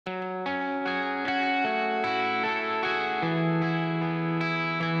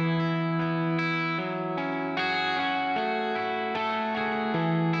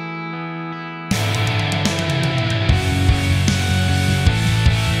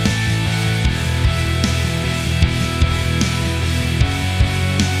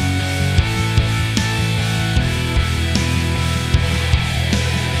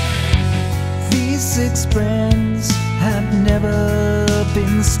six friends have never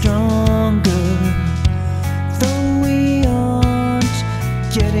been stronger. Though we aren't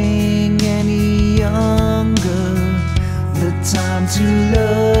getting any younger, the time to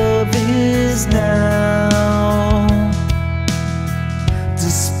love is now.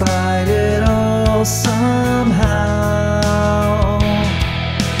 Despite it all, somehow.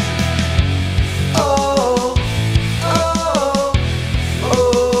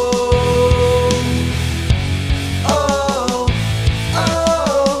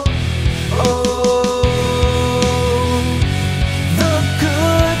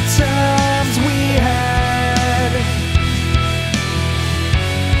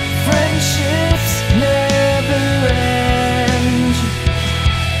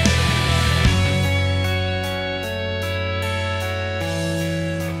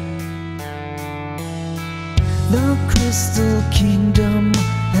 The Crystal Kingdom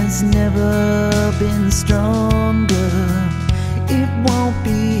has never been stronger. It won't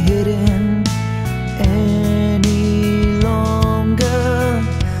be hidden any longer.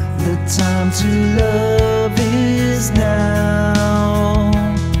 The time to love is now.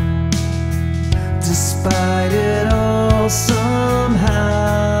 Despite it all, somehow.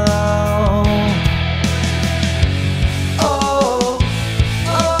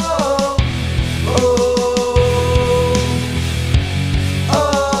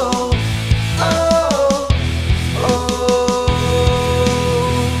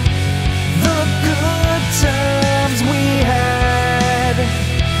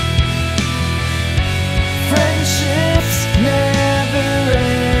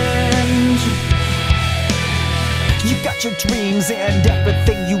 You got your dreams and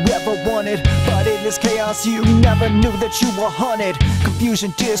everything you ever wanted, but in this chaos you never knew that you were haunted.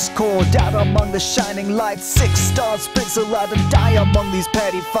 Confusion, discord, out among the shining lights. 6 stars fizzle out and die among these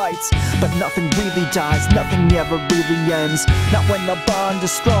petty fights. But nothing really dies, nothing ever really ends. Not when the bond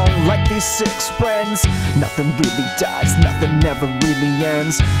is strong like these 6 friends. Nothing really dies, nothing ever really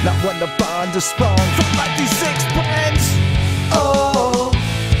ends. Not when the bond is strong like these 6 friends. Oh,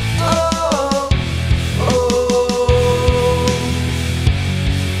 oh,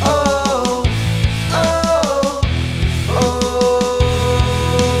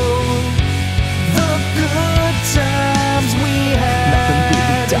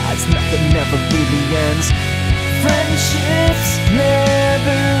 nothing never really ends. Friendships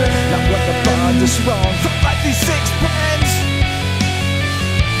never end. Not when the bond is strong, like these 6